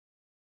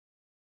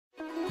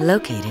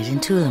Located in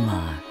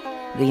Tulamar,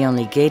 the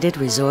only gated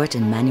resort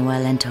in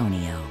Manuel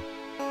Antonio.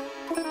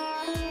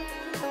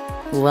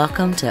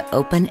 Welcome to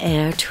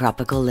open-air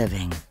tropical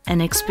living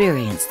and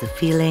experience the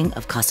feeling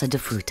of Casa de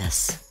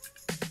Frutas.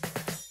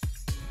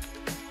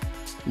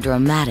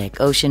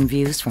 Dramatic ocean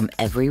views from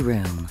every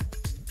room.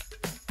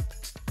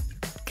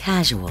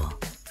 Casual,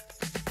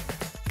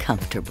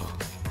 comfortable,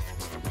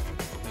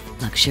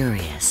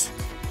 luxurious.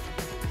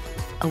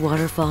 A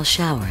waterfall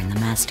shower in the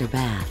master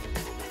bath.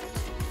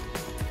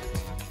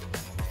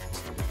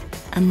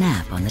 A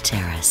nap on the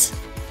terrace.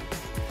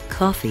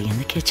 Coffee in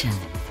the kitchen.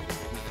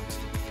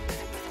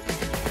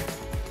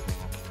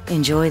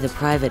 Enjoy the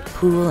private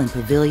pool and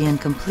pavilion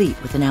complete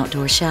with an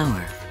outdoor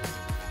shower.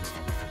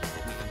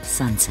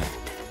 Sunset.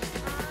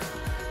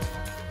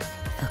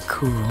 A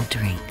cool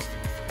drink.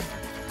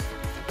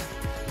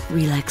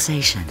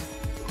 Relaxation.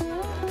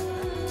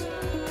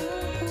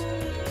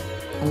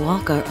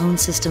 Walk our own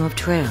system of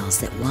trails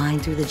that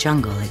wind through the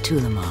jungle at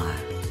Tulamar.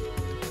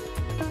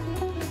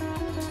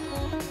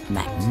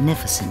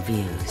 Magnificent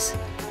views.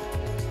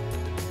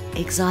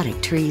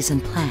 Exotic trees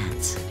and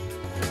plants.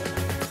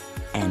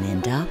 And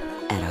end up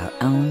at our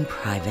own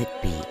private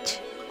beach.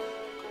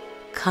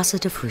 Casa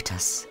de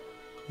Frutas,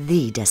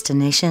 the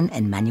destination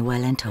in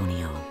Manuel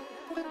Antonio.